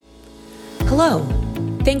Hello,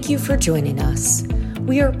 thank you for joining us.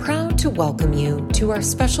 We are proud to welcome you to our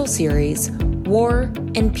special series, War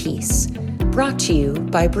and Peace, brought to you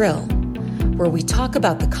by Brill, where we talk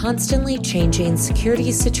about the constantly changing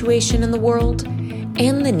security situation in the world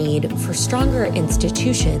and the need for stronger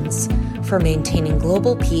institutions for maintaining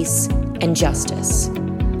global peace and justice.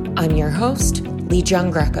 I'm your host, Lee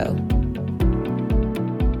John Greco.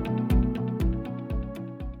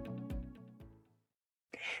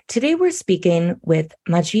 Today we're speaking with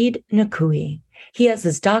Majid Naqoui. He has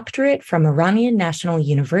his doctorate from Iranian National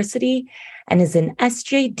University and is an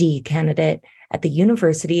SJD candidate at the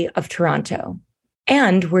University of Toronto.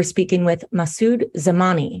 And we're speaking with Masoud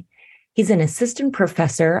Zamani. He's an assistant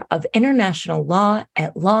professor of international law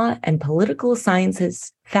at Law and Political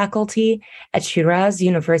Sciences faculty at Shiraz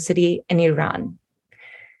University in Iran.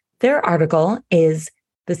 Their article is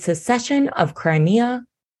The Secession of Crimea: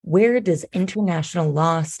 Where does international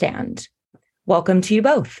law stand? Welcome to you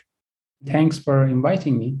both. Thanks for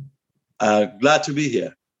inviting me. Glad to be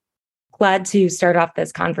here. Glad to start off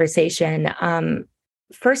this conversation.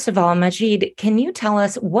 First of all, Majid, can you tell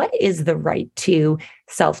us what is the right to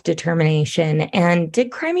self-determination? And did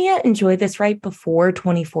Crimea enjoy this right before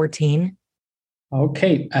 2014?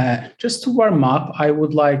 Okay, just to warm up, I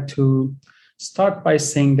would like to start by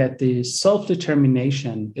saying that the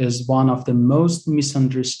self-determination is one of the most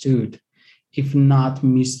misunderstood, if not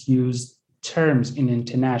misused, terms in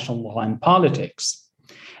international law and politics.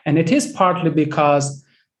 And it is partly because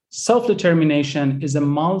self-determination is a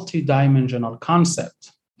multidimensional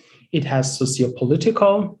concept. It has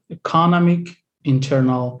sociopolitical, economic,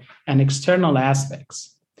 internal, and external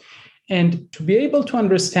aspects. And to be able to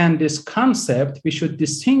understand this concept, we should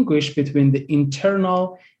distinguish between the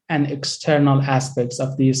internal and external aspects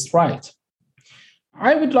of this right.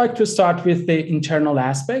 I would like to start with the internal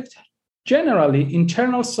aspect. Generally,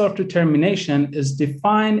 internal self-determination is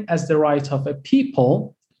defined as the right of a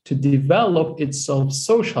people to develop itself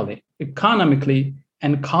socially, economically,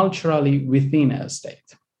 and culturally within a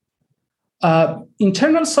state.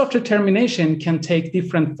 Internal self-determination can take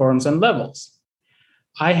different forms and levels.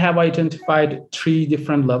 I have identified 3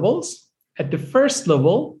 different levels. At the first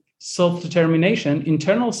level,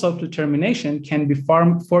 internal self-determination can be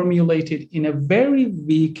formulated in a very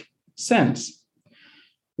weak sense,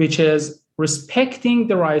 which is respecting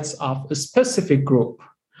the rights of a specific group,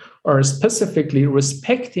 or specifically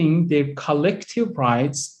respecting their collective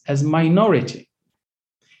rights as minority.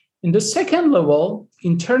 In the second level,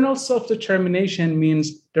 internal self-determination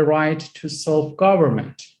means the right to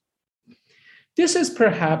self-government. This is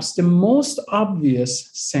perhaps the most obvious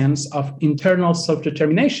sense of internal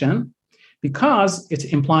self-determination because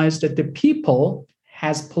it implies that the people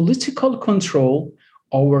has political control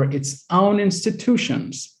over its own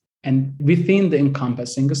institutions and within the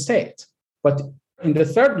encompassing state. But in the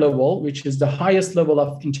third level, which is the highest level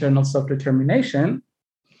of internal self-determination,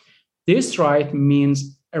 this right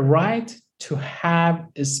means a right to have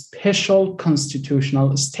a special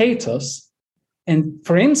constitutional status. And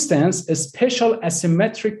for instance, a special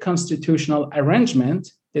asymmetric constitutional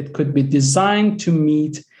arrangement that could be designed to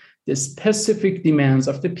meet the specific demands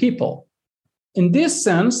of the people. In this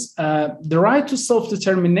sense, the right to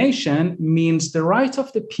self-determination means the right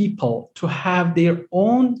of the people to have their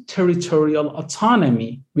own territorial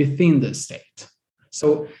autonomy within the state.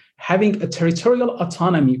 So having a territorial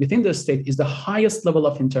autonomy within the state is the highest level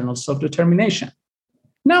of internal self-determination.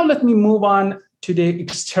 Now let me move on to the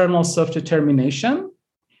external self-determination.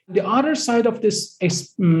 The other side of this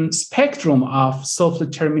spectrum of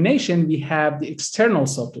self-determination, we have the external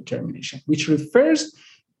self-determination, which refers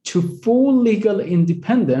to full legal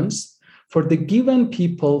independence for the given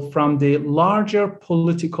people from the larger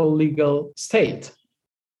political legal state.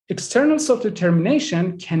 External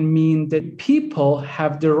self-determination can mean that people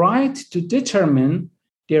have the right to determine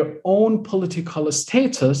their own political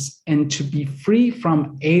status and to be free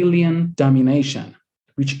from alien domination,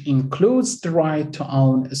 which includes the right to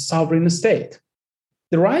own a sovereign state.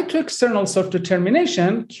 The right to external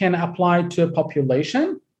self-determination can apply to a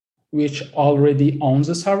population which already owns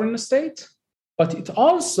a sovereign state, but it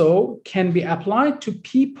also can be applied to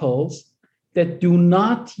peoples that do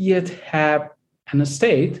not yet have an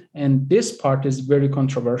state, and this part is very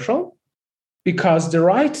controversial because the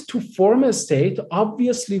right to form a state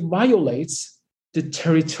obviously violates the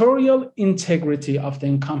territorial integrity of the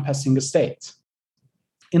encompassing state.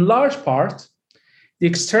 In large part, the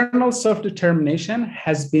external self-determination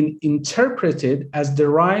has been interpreted as the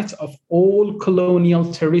right of all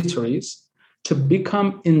colonial territories to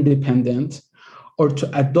become independent or to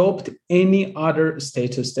adopt any other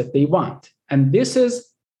status that they want. And this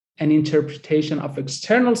is an interpretation of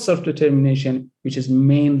external self-determination, which is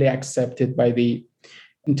mainly accepted by the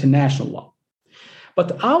international law.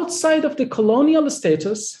 But outside of the colonial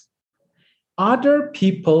status, other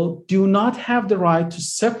people do not have the right to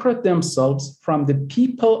separate themselves from the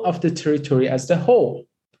people of the territory as a whole,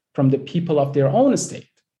 from the people of their own state.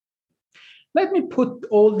 Let me put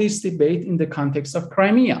all this debate in the context of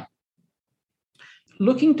Crimea.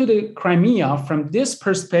 Looking to the Crimea from this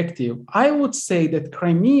perspective, I would say that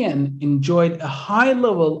Crimean enjoyed a high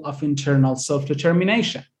level of internal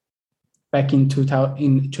self-determination back in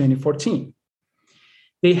 2014.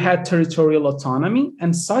 They had territorial autonomy,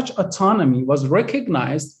 and such autonomy was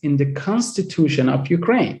recognized in the Constitution of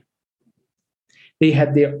Ukraine. They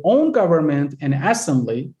had their own government and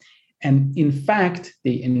assembly, and in fact,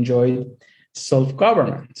 they enjoyed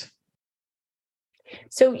self-government.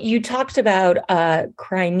 So you talked about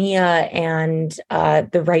Crimea and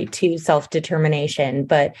the right to self-determination,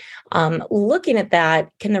 but looking at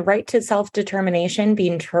that, can the right to self-determination be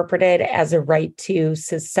interpreted as a right to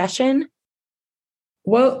secession?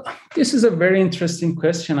 Well, this is a very interesting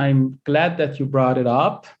question. I'm glad that you brought it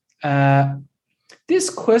up. This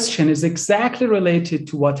question is exactly related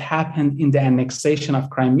to what happened in the annexation of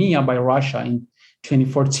Crimea by Russia in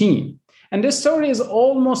 2014. And the story is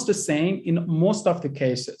almost the same in most of the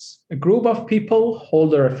cases. A group of people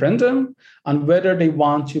hold a referendum on whether they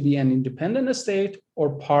want to be an independent state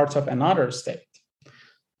or part of another state.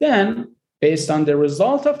 Then, based on the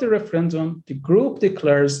result of the referendum, the group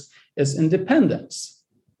declares its independence.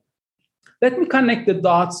 Let me connect the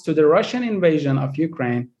dots to the Russian invasion of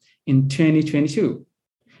Ukraine in 2022.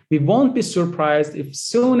 We won't be surprised if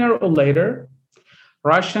sooner or later,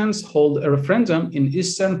 Russians hold a referendum in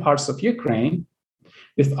eastern parts of Ukraine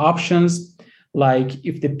with options like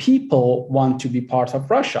if the people want to be part of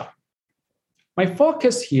Russia. My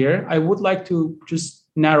focus here, I would like to just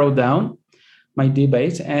narrow down my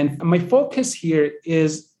debate, and my focus here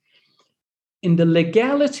is in the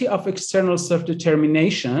legality of external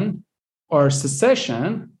self-determination or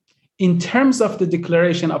secession in terms of the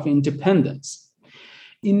Declaration of Independence.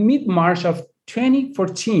 In mid-March of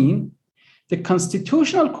 2014, the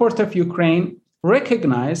Constitutional Court of Ukraine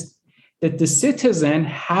recognized that the citizens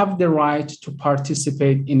have the right to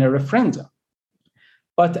participate in a referendum.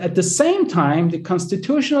 But at the same time, the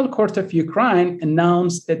Constitutional Court of Ukraine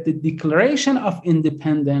announced that the Declaration of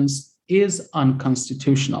Independence is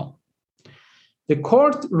unconstitutional. The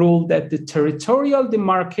court ruled that the territorial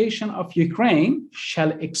demarcation of Ukraine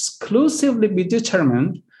shall exclusively be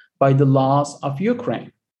determined by the laws of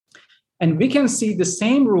Ukraine. And we can see the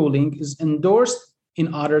same ruling is endorsed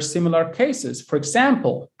in other similar cases. For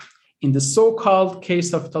example, in the so-called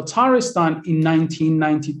case of Tatarstan in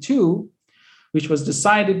 1992, which was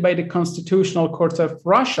decided by the Constitutional Court of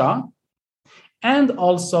Russia, and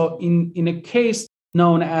also in a case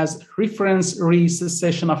known as Reference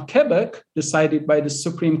Re-Secession of Quebec, decided by the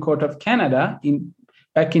Supreme Court of Canada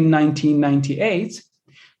back in 1998,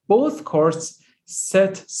 both courts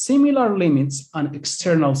set similar limits on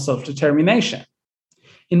external self-determination.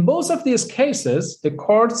 In both of these cases, the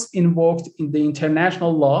courts invoked in the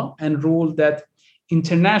international law and ruled that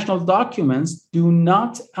international documents do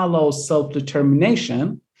not allow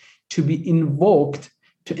self-determination to be invoked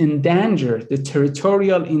to endanger the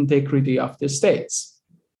territorial integrity of the states.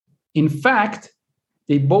 In fact,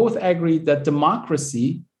 they both agreed that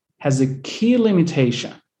democracy has a key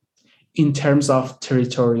limitation in terms of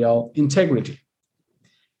territorial integrity.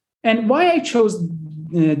 And why I chose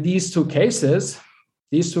these two cases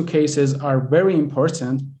are very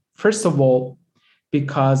important. First of all,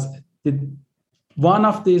 because one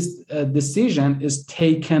of these decisions is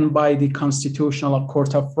taken by the Constitutional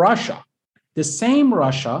Court of Russia, the same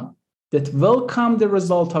Russia that welcomed the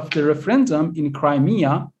result of the referendum in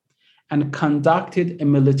Crimea and conducted a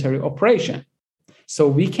military operation. So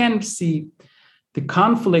we can see the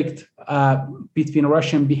conflict between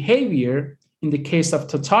Russian behavior in the case of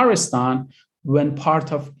Tatarstan when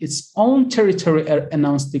part of its own territory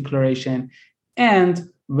announced declaration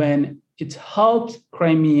and when it helped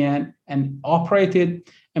Crimea and conducted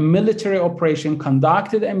a military operation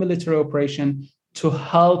to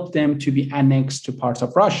help them to be annexed to parts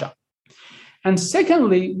of Russia. And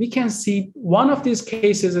secondly, we can see one of these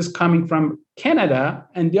cases is coming from Canada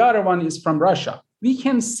and the other one is from Russia. We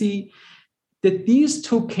can see that these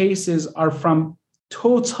two cases are from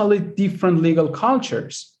totally different legal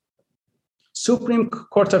cultures. Supreme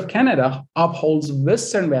Court of Canada upholds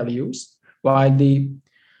Western values, while the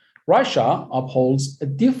Russia upholds a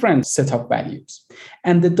different set of values.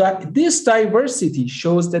 And this diversity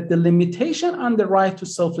shows that the limitation on the right to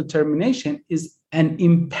self-determination is an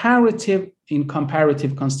imperative in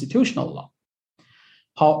comparative constitutional law.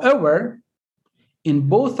 However, in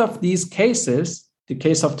both of these cases, the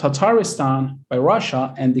case of Tatarstan by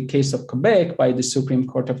Russia and the case of Quebec by the Supreme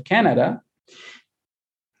Court of Canada,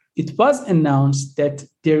 it was announced that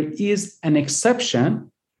there is an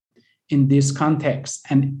exception in this context.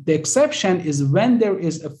 And the exception is when there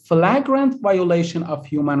is a flagrant violation of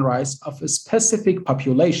human rights of a specific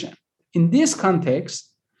population. In this context,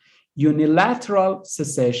 unilateral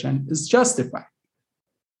cessation is justified.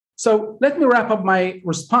 So let me wrap up my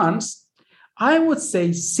response. I would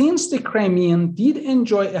say since the Crimean did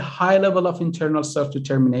enjoy a high level of internal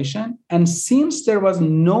self-determination, and since there was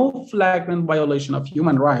no flagrant violation of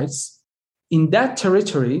human rights in that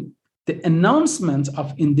territory, the announcement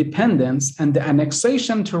of independence and the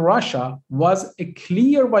annexation to Russia was a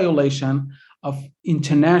clear violation of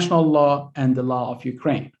international law and the law of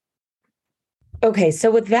Ukraine. Okay, so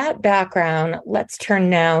with that background, let's turn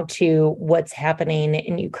now to what's happening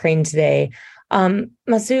in Ukraine today.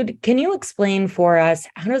 Masoud, can you explain for us,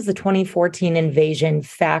 how does the 2014 invasion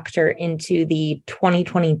factor into the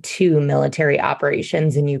 2022 military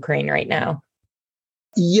operations in Ukraine right now?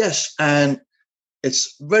 Yes, and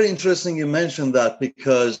it's very interesting you mentioned that,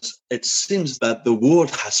 because it seems that the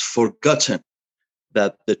world has forgotten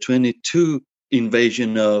that the 22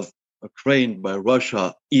 invasion of Ukraine by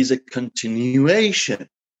Russia is a continuation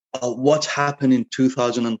of what happened in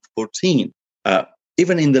 2014.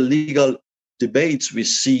 Even in the legal debates, we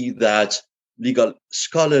see that legal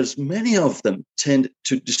scholars, many of them, tend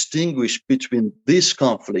to distinguish between this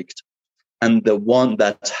conflict and the one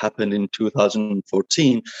that happened in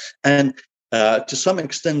 2014. And to some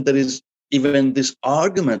extent, there is even this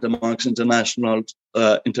argument amongst international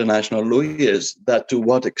lawyers that to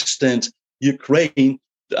what extent Ukraine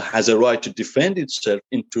has a right to defend itself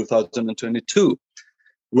in 2022.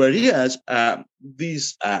 Whereas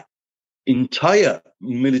this entire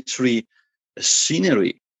military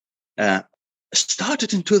scenery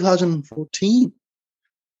started in 2014.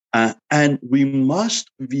 And we must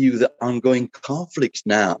view the ongoing conflict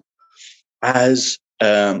now as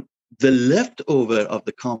the leftover of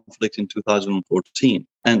the conflict in 2014.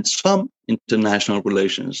 And some international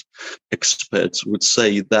relations experts would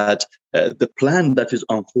say that the plan that is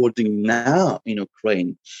unfolding now in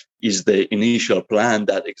Ukraine is the initial plan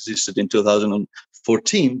that existed in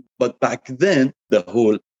 2014. But back then, the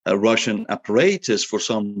whole Russian apparatus, for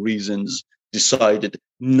some reasons, decided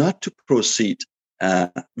not to proceed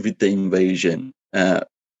with the invasion.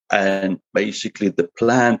 And basically, the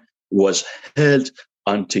plan was held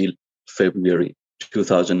until February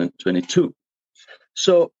 2022.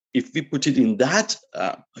 So if we put it in that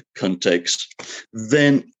context,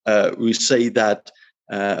 then we say that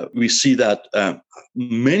we see that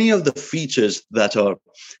many of the features that are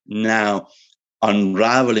now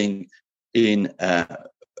unraveling in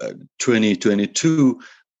 2022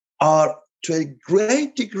 are to a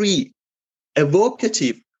great degree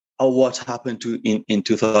evocative of what happened in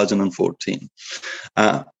 2014.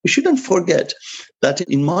 We shouldn't forget that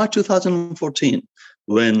in March 2014,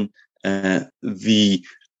 when the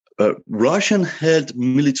Russian-held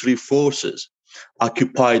military forces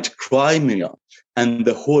occupied Crimea and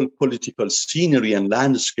the whole political scenery and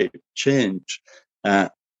landscape changed,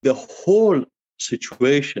 the whole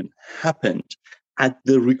situation happened at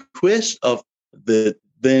the request of the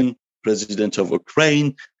then president of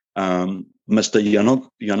Ukraine, Mr.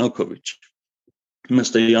 Yanukovych.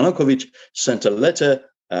 Mr. Yanukovych sent a letter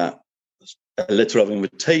of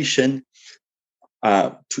invitation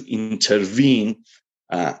to intervene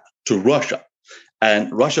to Russia.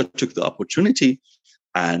 And Russia took the opportunity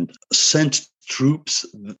and sent troops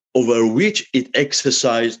over which it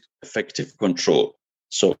exercised effective control.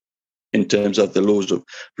 So in terms of the laws of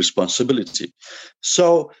responsibility.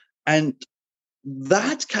 So, and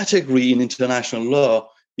that category in international law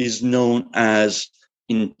is known as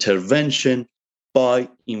intervention by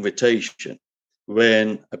invitation.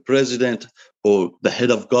 When a president or the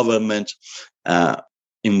head of government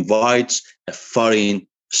invites a foreign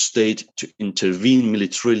state to intervene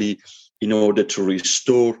militarily in order to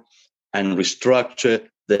restore and restructure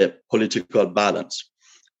the political balance.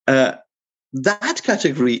 That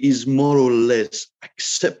category is more or less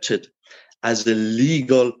accepted as a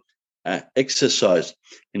legal exercise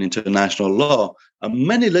in international law.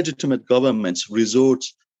 Many legitimate governments resort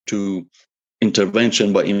to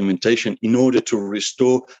intervention by invitation in order to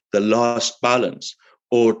restore the lost balance,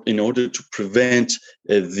 or in order to prevent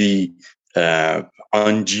the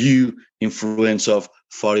undue influence of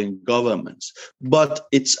foreign governments. But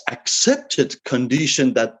it's accepted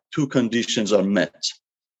condition that two conditions are met.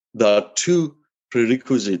 There are two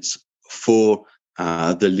prerequisites for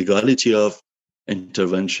the legality of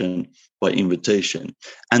intervention by invitation.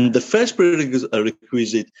 And the first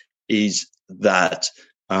prerequisite is that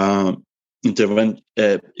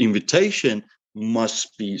invitation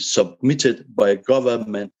must be submitted by a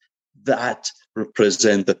government that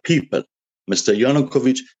represents the people. Mr.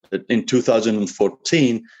 Yanukovych in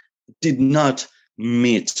 2014 did not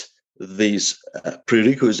meet these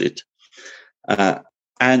prerequisite.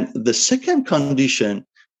 And the second condition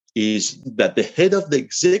is that the head of the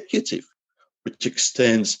executive, which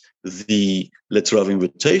extends the letter of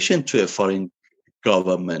invitation to a foreign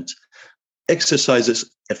government,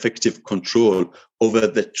 exercises effective control over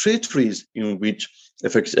the territories in which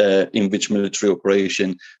military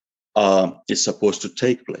operation is supposed to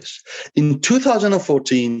take place. In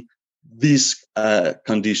 2014, these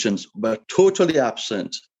conditions were totally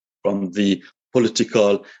absent from the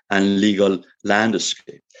political and legal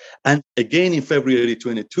landscape. And again, in February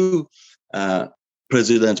 22,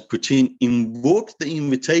 President Putin invoked the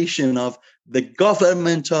invitation of the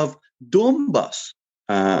government of Donbass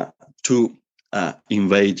to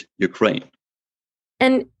invade Ukraine.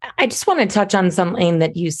 And I just want to touch on something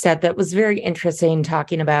that you said that was very interesting,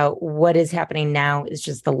 talking about what is happening now is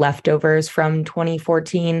just the leftovers from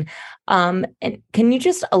 2014. And can you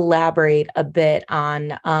just elaborate a bit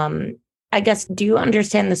on, I guess, do you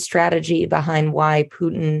understand the strategy behind why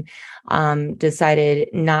Putin decided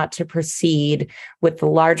not to proceed with the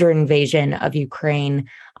larger invasion of Ukraine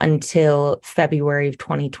until February of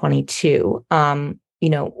 2022?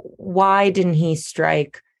 Why didn't he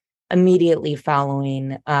strike immediately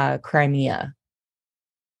following Crimea?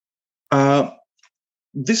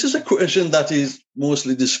 This is a question that is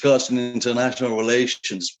mostly discussed in international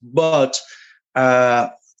relations, but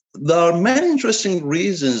there are many interesting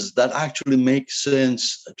reasons that actually make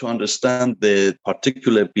sense to understand the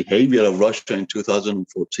particular behavior of Russia in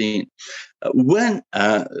 2014. When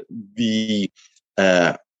the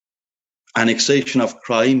annexation of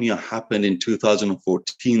Crimea happened in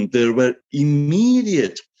 2014, there were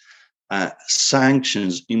immediate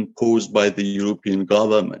sanctions imposed by the European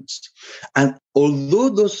governments. And although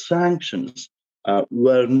those sanctions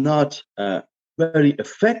were not very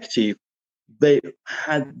effective, they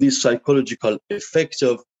had this psychological effect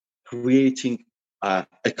of creating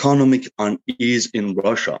economic unease in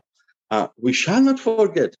Russia. We shall not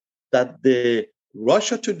forget that the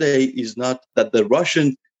Russia today is not, that the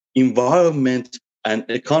Russian environment and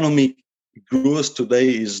economic growth today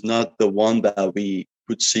is not the one that we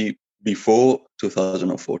could see before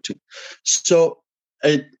 2014. So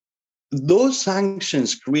those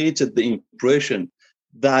sanctions created the impression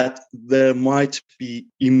that there might be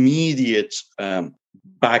immediate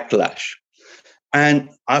backlash. And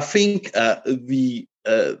I think the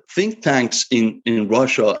think tanks in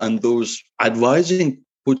Russia and those advising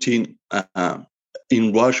Putin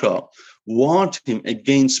in Russia warned him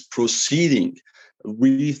against proceeding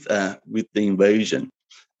with the invasion.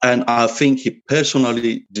 And I think he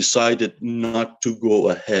personally decided not to go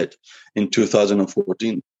ahead in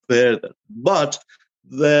 2014 further. But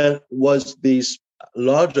there was this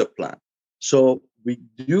larger plan. So we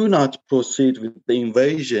do not proceed with the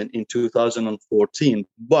invasion in 2014,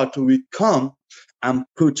 but we come and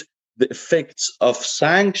put the effects of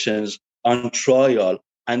sanctions on trial,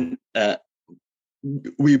 and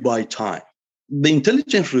we buy time. The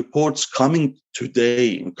intelligence reports coming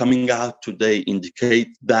out today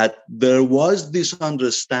indicate that there was this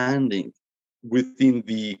understanding within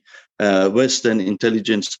the Western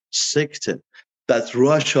intelligence sector that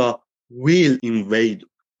Russia will invade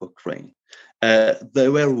Ukraine. They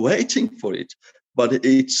were waiting for it, but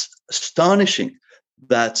it's astonishing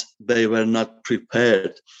that they were not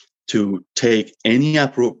prepared to take any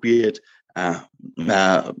appropriate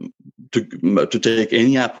to take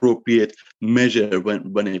any appropriate measure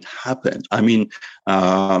when it happened. I mean,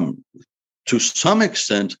 to some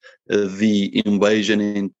extent, the invasion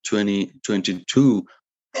in 2022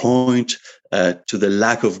 point to the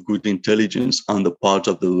lack of good intelligence on the part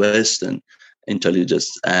of the Western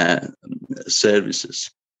intelligence services.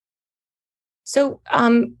 So,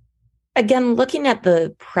 again, looking at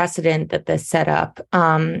the precedent that this set up,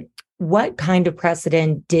 what kind of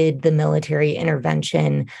precedent did the military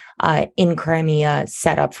intervention in Crimea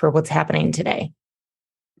set up for what's happening today?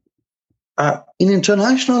 In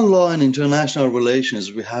international law and international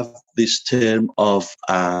relations, we have this term of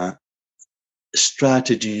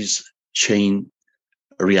strategies chain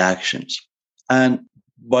reactions. And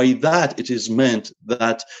by that, it is meant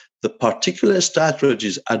that the particular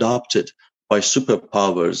strategies adopted by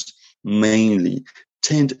superpowers mainly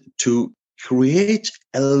tend to create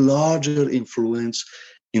a larger influence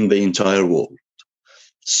in the entire world.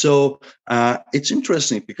 So it's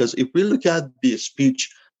interesting because if we look at the speech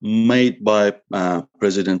made by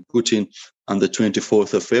President Putin on the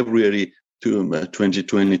 24th of February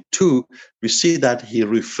 2022, we see that he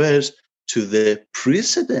refers to the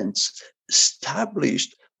precedents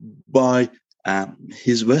established by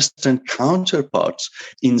his Western counterparts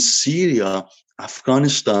in Syria,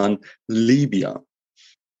 Afghanistan, Libya.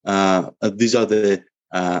 These are the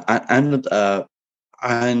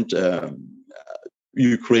and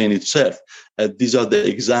Ukraine itself. These are the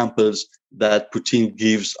examples that Putin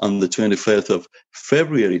gives on the 25th of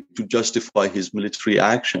February to justify his military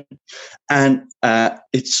action. And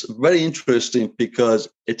it's very interesting because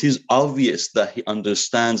it is obvious that he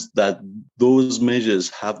understands that those measures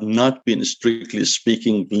have not been, strictly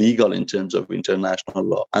speaking, legal in terms of international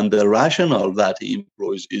law. And the rationale that he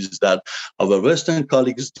employs is that our Western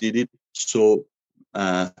colleagues did it, so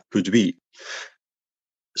could we.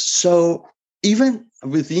 So even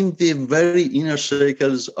within the very inner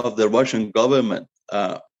circles of the Russian government,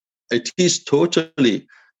 it is totally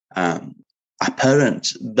apparent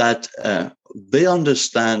that they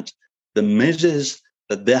understand the measures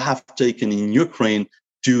that they have taken in Ukraine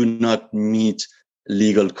do not meet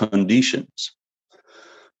legal conditions.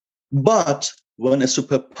 But when a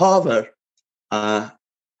superpower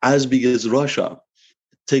as big as Russia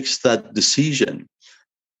takes that decision,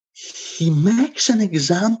 he makes an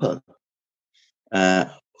example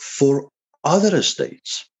for other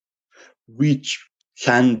states which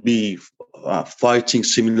can be fighting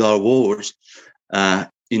similar wars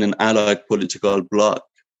in an allied political bloc.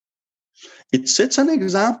 It sets an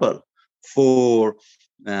example for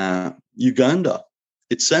Uganda.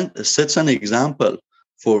 It sets an example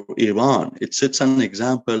for Iran. It sets an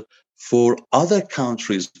example for other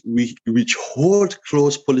countries which hold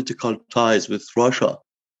close political ties with Russia.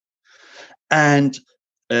 And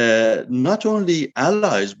not only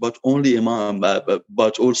allies, but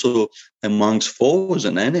also amongst foes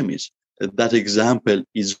and enemies. That example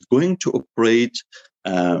is going to operate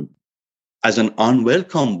as an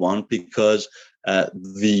unwelcome one because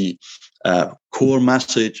the core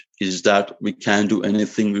message is that we can do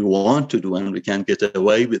anything we want to do and we can get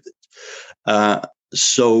away with it.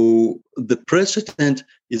 So the precedent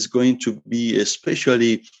is going to be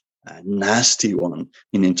especially nasty one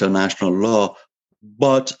in international law,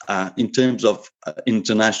 but in terms of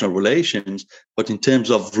international relations, but in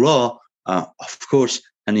terms of law, of course,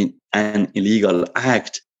 an illegal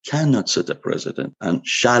act cannot set a precedent and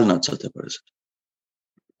shall not set a precedent.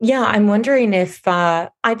 Yeah, I'm wondering if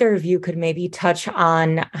either of you could maybe touch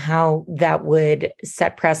on how that would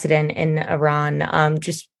set precedent in Iran.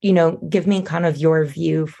 Just, give me kind of your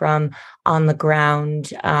view from on the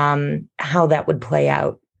ground, how that would play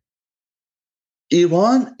out.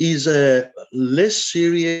 Iran is a less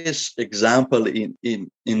serious example in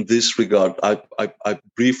this regard. I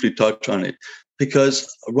briefly touched on it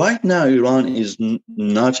because right now Iran is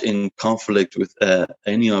not in conflict with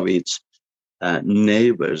any of its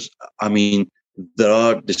neighbors. I mean, there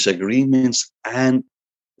are disagreements and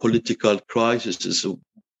political crises,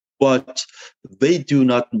 but they do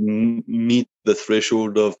not meet the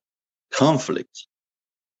threshold of conflict.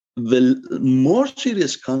 The more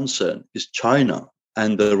serious concern is China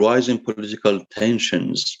and the rising political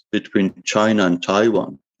tensions between China and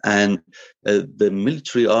Taiwan and the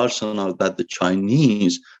military arsenal that the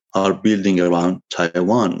Chinese are building around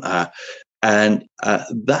Taiwan. And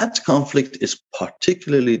that conflict is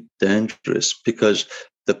particularly dangerous because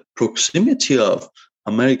the proximity of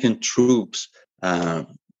American troops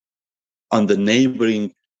on the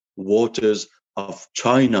neighboring waters of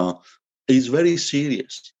China is very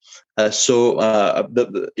serious. So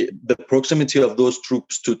the proximity of those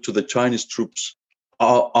troops to the Chinese troops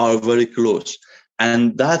are very close.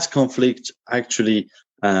 And that conflict actually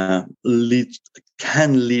can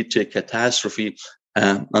lead to a catastrophe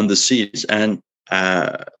on the seas. And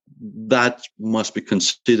that must be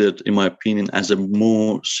considered, in my opinion, as a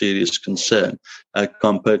more serious concern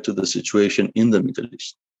compared to the situation in the Middle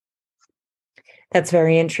East. That's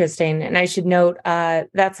very interesting. And I should note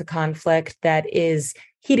that's a conflict that is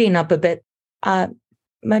heating up a bit.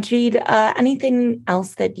 Majid, anything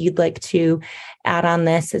else that you'd like to add on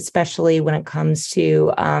this, especially when it comes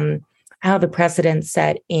to how the precedent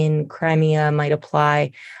set in Crimea might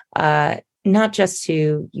apply, not just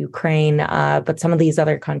to Ukraine, but some of these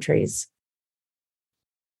other countries?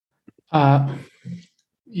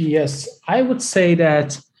 Yes, I would say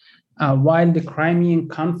that while the Crimean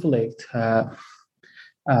conflict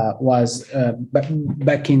was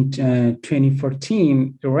back in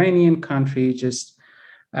 2014, Iranian country just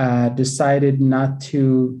decided not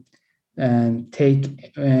to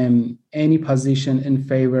take any position in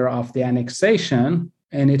favor of the annexation.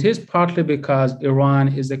 And it is partly because Iran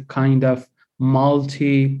is a kind of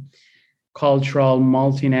multicultural,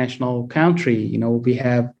 multinational country. We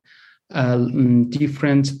have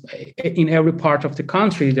different, in every part of the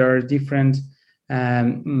country, there are different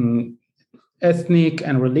ethnic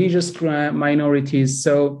and religious minorities.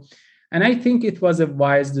 And I think it was a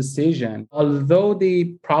wise decision. Although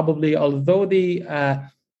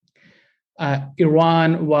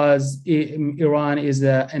Iran is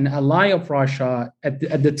an ally of Russia,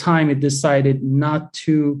 at the time it decided not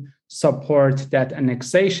to support that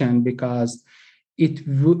annexation because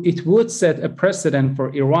it would set a precedent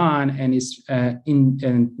for Iran and its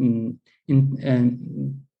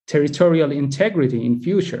territorial integrity in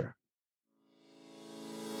future.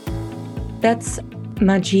 That's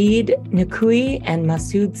Majid Naqoui and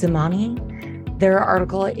Masoud Zamani. Their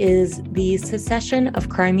article is The Secession of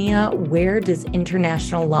Crimea, Where Does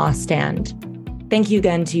International Law Stand? Thank you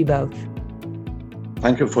again to you both.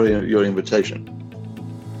 Thank you for your invitation.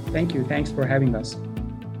 Thank you. Thanks for having us.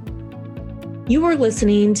 You are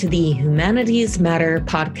listening to the Humanities Matter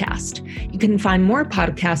podcast. You can find more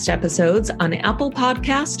podcast episodes on Apple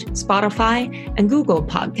Podcast, Spotify, and Google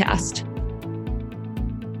Podcast.